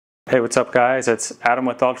Hey, what's up guys? It's Adam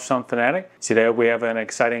with Ultrasound Fanatic. Today we have an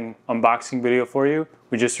exciting unboxing video for you.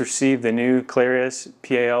 We just received the new Clarius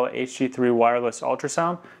PAL HD3 wireless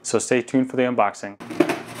ultrasound, so stay tuned for the unboxing.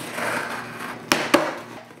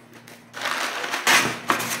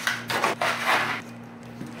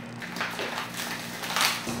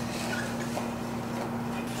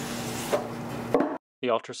 The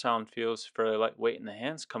ultrasound feels fairly lightweight in the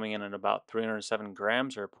hands, coming in at about 307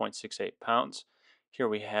 grams or 0.68 pounds. Here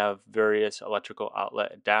we have various electrical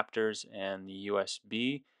outlet adapters and the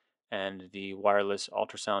USB and the wireless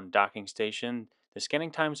ultrasound docking station. The scanning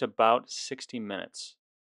time is about 60 minutes.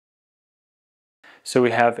 So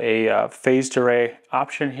we have a phased array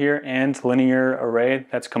option here and linear array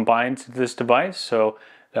that's combined to this device. So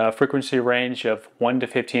the frequency range of 1 to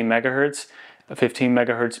 15 megahertz. 15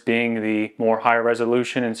 megahertz being the more higher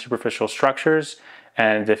resolution and superficial structures,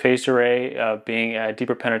 and the phased array being a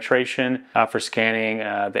deeper penetration for scanning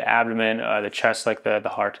the abdomen, the chest, like the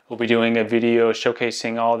heart. We'll be doing a video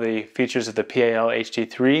showcasing all the features of the PAL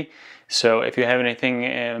HD3. So if you have anything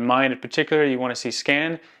in mind in particular you want to see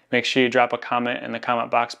scanned, make sure you drop a comment in the comment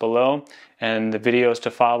box below. And the videos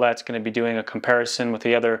to follow that's going to be doing a comparison with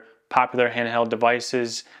the other popular handheld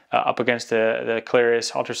devices up against the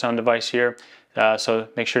Clarius ultrasound device here. So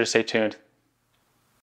make sure to stay tuned.